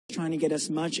trying to get as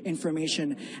much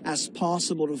information as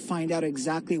possible to find out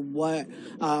exactly what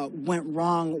went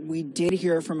wrong. We did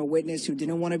hear from a witness who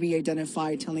didn't want to be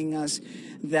identified, telling us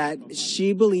that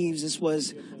she believes this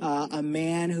was a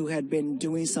man who had been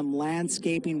doing some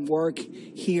landscaping work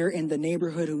here in the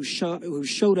neighborhood who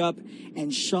showed up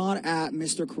and shot at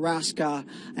Mr. Kraska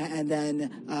and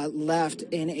then left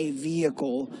in a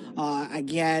vehicle.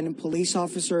 Again, police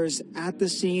officers at the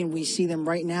scene, we see them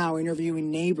right now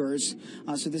interviewing neighbors.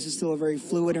 So this is still a very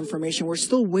fluid information. We're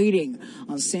still waiting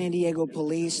on San Diego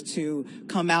police to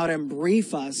come out and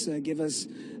brief us, give us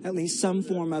at least some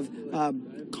form of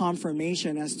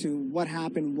confirmation as to what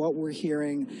happened, what we're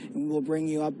hearing, and we'll bring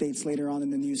you updates later on in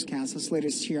the newscast. That's the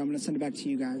latest here. I'm going to send it back to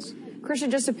you guys. Christian,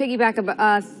 just to piggyback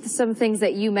about some things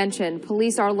that you mentioned,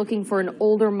 police are looking for an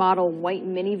older model white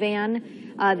minivan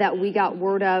that we got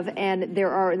word of, and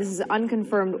this is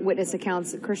unconfirmed witness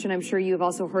accounts. Christian, I'm sure you have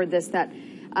also heard this, that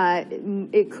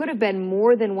it could have been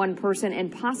more than one person,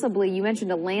 and possibly, you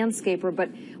mentioned a landscaper, but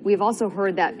we've also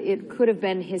heard that it could have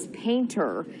been his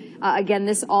painter. Again,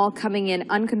 this all coming in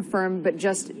unconfirmed, but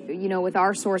just, with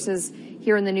our sources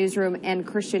here in the newsroom, and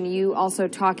Christian, you also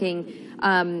talking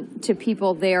to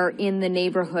people there in the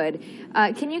neighborhood.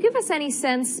 Can you give us any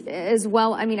sense as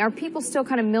well? I mean, are people still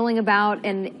kind of milling about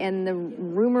and the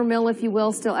rumor mill, if you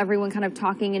will, still everyone kind of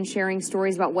talking and sharing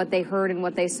stories about what they heard and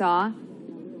what they saw?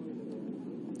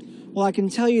 Well, I can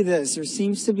tell you this. There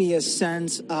seems to be a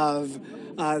sense of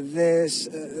this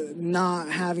not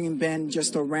having been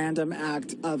just a random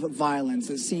act of violence.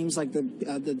 It seems like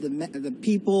the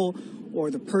people or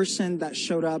the person that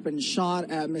showed up and shot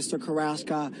at Mr.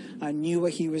 Kraska knew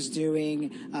what he was doing.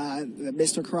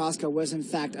 Mr. Kraska was, in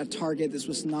fact, a target. This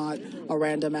was not a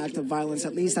random act of violence.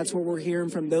 At least that's what we're hearing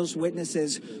from those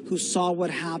witnesses who saw what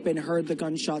happened, heard the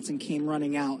gunshots, and came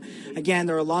running out. Again,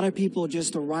 there are a lot of people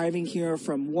just arriving here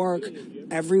from work.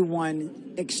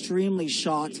 Everyone extremely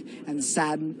shocked and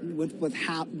saddened with what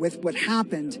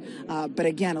happened. But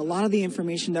again, a lot of the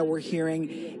information that we're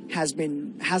hearing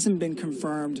hasn't been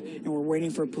confirmed, and we're waiting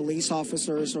for police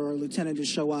officers or a lieutenant to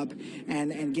show up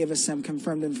and give us some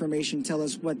confirmed information, tell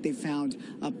us what they found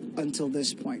up until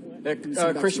this point.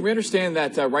 Christian, we understand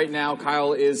that right now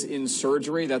Kyle is in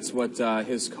surgery. That's what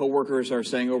his coworkers are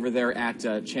saying over there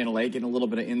at Channel 8, getting a little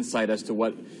bit of insight as to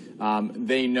what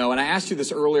they know. And I asked you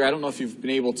this earlier. I don't know if you've been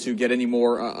able to get any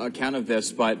more account of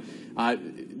this, but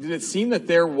did it seem that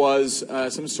there was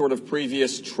some sort of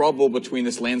previous trouble between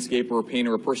this landscaper or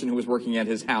painter, a person who was working at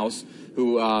his house,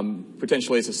 who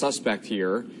potentially is a suspect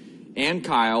here, and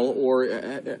Kyle? Or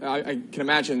I can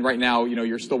imagine right now,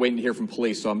 you're still waiting to hear from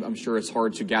police, so I'm sure it's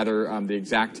hard to gather the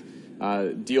exact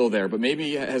deal there. But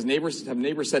maybe have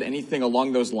neighbors said anything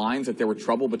along those lines, that there were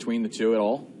trouble between the two at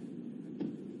all?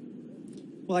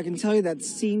 Well, I can tell you that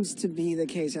seems to be the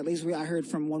case. At least I heard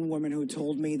from one woman who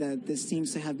told me that this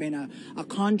seems to have been a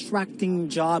contracting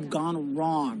job gone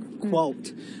wrong,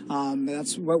 quote.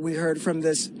 That's what we heard from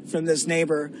this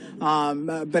neighbor.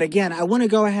 But again, let's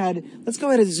go ahead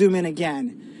and zoom in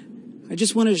again. I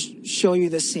just want to show you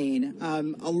the scene.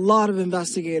 A lot of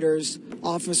investigators,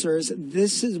 officers,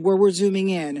 this is where we're zooming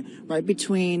in, right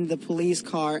between the police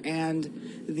car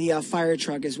and the fire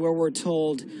truck is where we're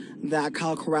told that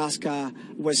Kyle Kraska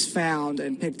was found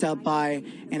and picked up by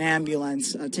an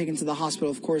ambulance, taken to the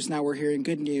hospital. Of course, now we're hearing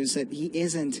good news that he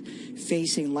isn't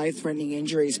facing life-threatening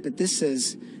injuries, but this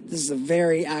is a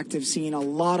very active scene. A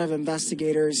lot of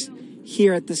investigators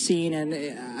here at the scene, and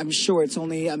I'm sure it's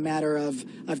only a matter of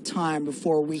time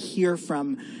before we hear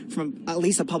from at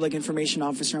least a public information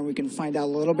officer, and we can find out a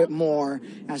little bit more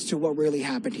as to what really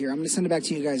happened here. I'm going to send it back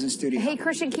to you guys in studio. Hey,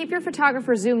 Christian, keep your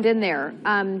photographer zoomed in there.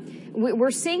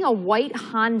 We're seeing a white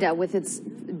Honda with its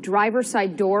driver's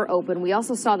side door open. We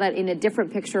also saw that in a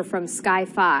different picture from Sky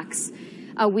Fox.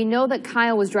 We know that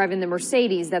Kyle was driving the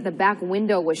Mercedes, that the back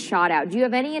window was shot out. Do you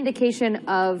have any indication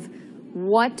of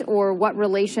what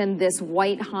relation this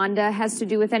white Honda has to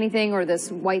do with anything, or this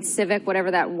white Civic,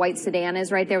 whatever that white sedan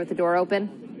is right there with the door open?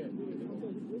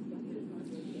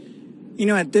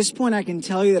 At this point, I can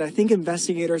tell you that I think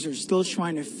investigators are still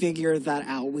trying to figure that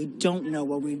out. We don't know.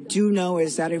 What we do know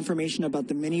is that information about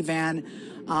the minivan,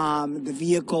 the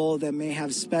vehicle that may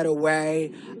have sped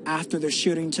away after the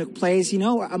shooting took place.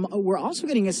 We're also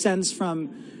getting a sense from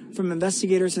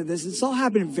investigators that this all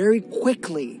happened very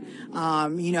quickly.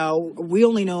 We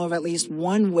only know of at least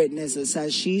one witness that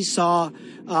says she saw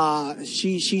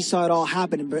it all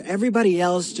happen, but everybody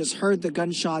else just heard the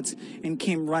gunshots and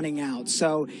came running out.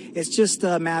 So it's just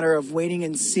a matter of waiting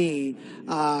and see.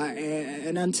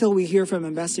 And until we hear from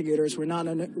investigators, we're not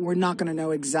going to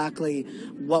know exactly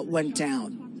what went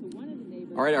down.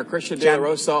 All right, our Christian De La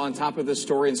Rosa on top of this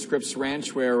story in Scripps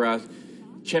Ranch, where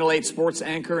Channel 8 sports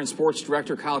anchor and sports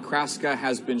director Kyle Kraska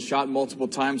has been shot multiple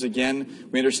times. Again,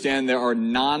 we understand there are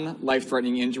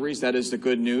non-life-threatening injuries. That is the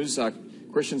good news.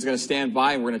 Christian's going to stand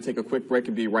by, and we're going to take a quick break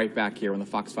and be right back here on the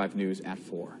Fox 5 News at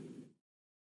 4.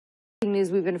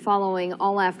 News we've been following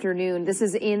all afternoon. This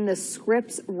is in the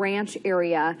Scripps Ranch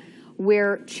area,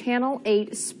 where Channel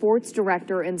 8 sports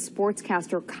director and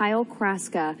sportscaster Kyle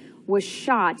Kraska was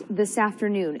shot this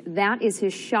afternoon. That is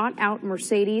his shot-out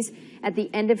Mercedes at the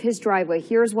end of his driveway.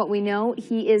 Here's what we know.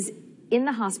 He is in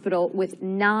the hospital with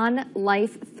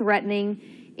non-life-threatening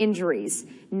injuries.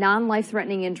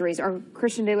 Non-life-threatening injuries. Our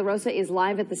Christian De La Rosa is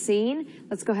live at the scene.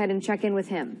 Let's go ahead and check in with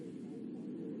him.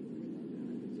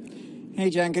 Hey,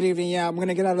 Jen, good evening. Yeah, I'm going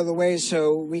to get out of the way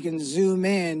so we can zoom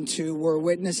in to where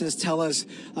witnesses tell us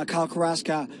Kyle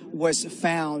Kraska was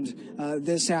found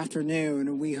this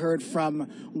afternoon. We heard from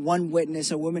one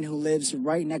witness, a woman who lives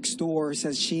right next door,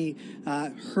 says she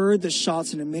heard the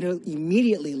shots and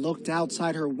immediately looked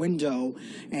outside her window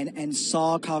and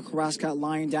saw Kyle Kraska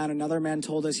lying down. Another man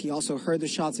told us he also heard the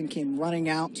shots and came running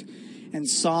out and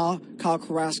saw Kyle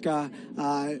Kraska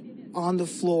on the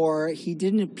floor. He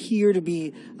didn't appear to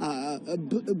be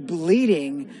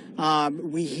bleeding.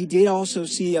 He did also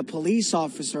see a police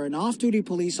officer, an off-duty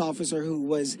police officer who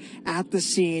was at the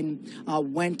scene,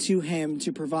 went to him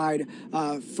to provide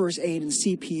first aid and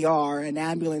CPR. An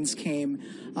ambulance came.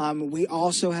 We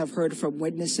also have heard from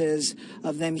witnesses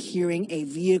of them hearing a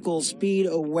vehicle speed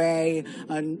away.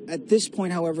 At this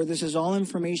point, however, this is all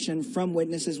information from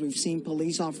witnesses. We've seen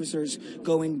police officers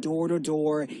going door to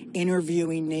door,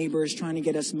 interviewing neighbors, trying to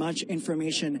get as much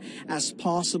information as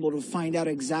possible to find out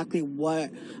exactly what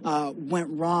went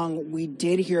wrong. We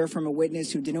did hear from a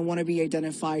witness who didn't want to be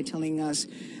identified, telling us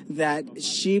that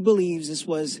she believes this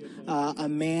was a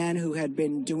man who had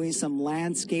been doing some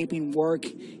landscaping work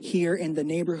here in the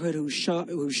neighborhood who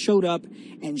showed up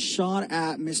and shot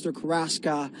at Mr.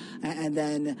 Kraska and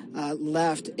then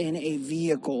left in a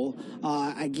vehicle.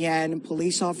 Again,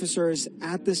 police officers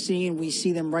at the scene. We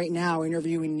see them right now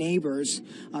interviewing neighbors.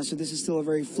 So this is still a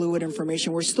very fluid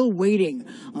information. We're still waiting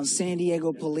on San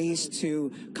Diego police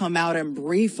to come out and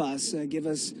brief us, give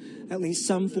us at least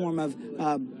some form of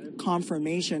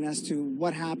confirmation as to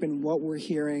what happened, what we're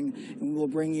hearing, and we'll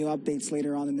bring you updates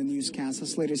later on in the newscast.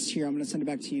 That's the latest here. I'm going to send it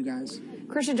back to you guys.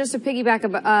 Christian, just to piggyback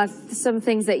about some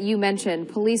things that you mentioned,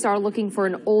 police are looking for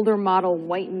an older model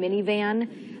white minivan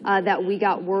that we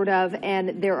got word of,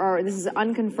 and this is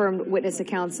unconfirmed witness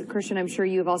accounts. Christian, I'm sure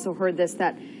you have also heard this,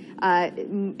 that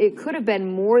it could have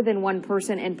been more than one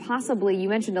person, and possibly, you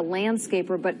mentioned a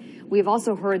landscaper, but we've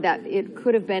also heard that it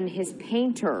could have been his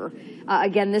painter.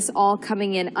 Again, this all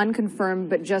coming in unconfirmed,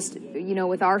 but just,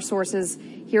 with our sources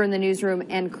here in the newsroom,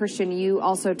 and Christian, you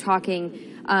also talking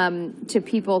to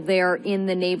people there in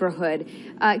the neighborhood.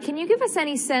 Can you give us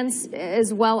any sense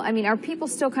as well? I mean, are people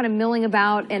still kind of milling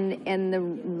about and the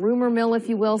rumor mill, if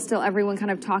you will, still everyone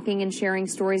kind of talking and sharing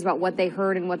stories about what they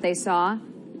heard and what they saw?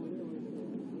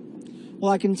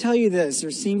 Well, I can tell you this.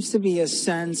 There seems to be a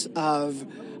sense of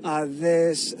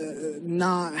this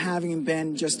not having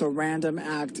been just a random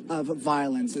act of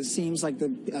violence. It seems like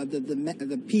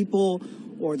the people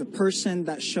or the person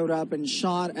that showed up and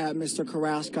shot at Mr.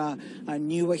 Kraska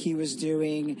knew what he was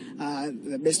doing.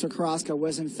 That Mr. Kraska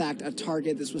was, in fact, a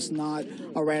target. This was not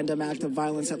a random act of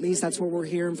violence. At least that's what we're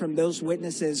hearing from those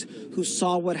witnesses who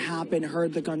saw what happened,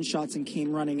 heard the gunshots, and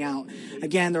came running out.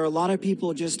 Again, there are a lot of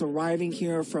people just arriving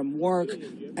here from work.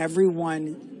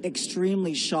 Everyone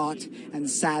extremely shocked and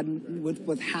saddened with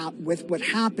what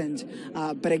happened.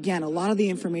 But again, a lot of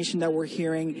the information that we're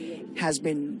hearing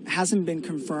hasn't been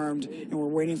confirmed, and we're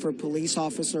waiting for police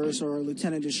officers or a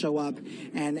lieutenant to show up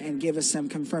and give us some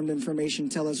confirmed information,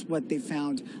 tell us what they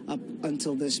found up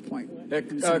until this point.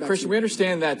 Christian, we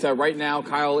understand that right now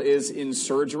Kyle is in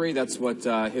surgery. That's what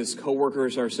his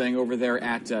coworkers are saying over there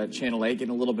at Channel 8,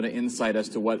 getting a little bit of insight as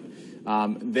to what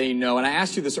they know. And I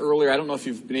asked you this earlier. I don't know if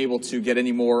you've been able to get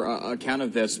any more account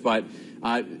of this, but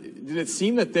did it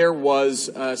seem that there was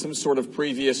some sort of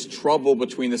previous trouble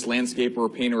between this landscaper or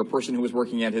painter, a person who was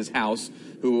working at his house,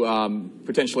 who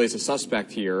potentially is a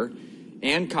suspect here,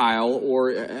 and Kyle?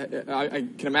 Or I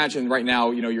can imagine right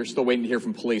now, you're still waiting to hear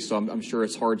from police, so I'm sure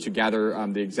it's hard to gather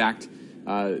the exact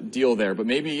deal there. But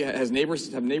maybe have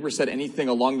neighbors said anything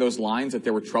along those lines, that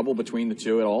there were trouble between the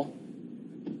two at all?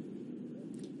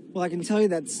 Well, I can tell you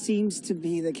that seems to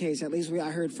be the case. At least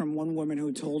I heard from one woman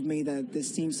who told me that this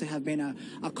seems to have been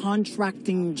a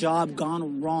contracting job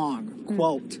gone wrong,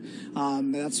 quote.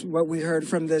 That's what we heard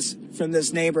from this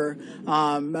neighbor.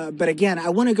 But again, I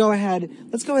want to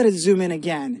let's go ahead and zoom in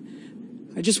again.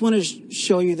 I just want to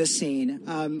show you the scene.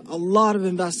 A lot of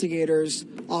investigators,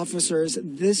 officers,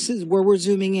 this is where we're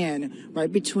zooming in, right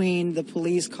between the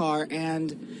police car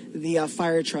and the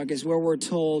fire truck is where we're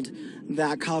told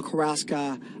that Kyle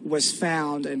Kraska was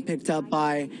found and picked up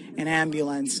by an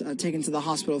ambulance, taken to the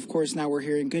hospital. Of course, now we're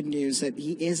hearing good news that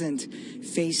he isn't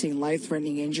facing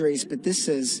life-threatening injuries, but this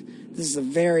is a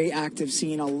very active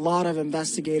scene. A lot of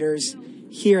investigators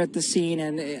here at the scene,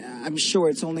 and I'm sure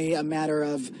it's only a matter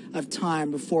of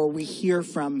time before we hear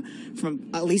from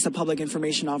at least a public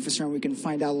information officer and we can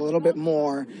find out a little bit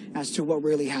more as to what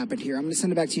really happened here. I'm going to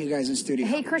send it back to you guys in studio.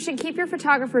 Hey, Christian, keep your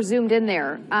photographer zoomed in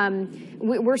there.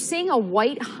 We're seeing a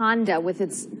white Honda with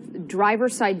its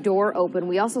driver's side door open.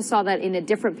 We also saw that in a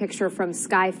different picture from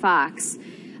Sky Fox.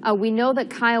 We know that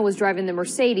Kyle was driving the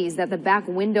Mercedes, that the back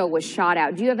window was shot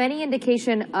out. Do you have any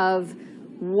indication of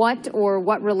what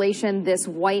relation this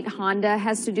white Honda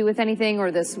has to do with anything,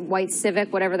 or this white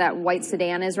Civic, whatever that white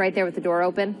sedan is right there with the door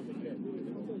open?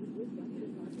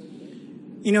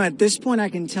 You know, at this point, I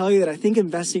can tell you that I think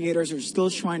investigators are still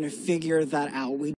trying to figure that out.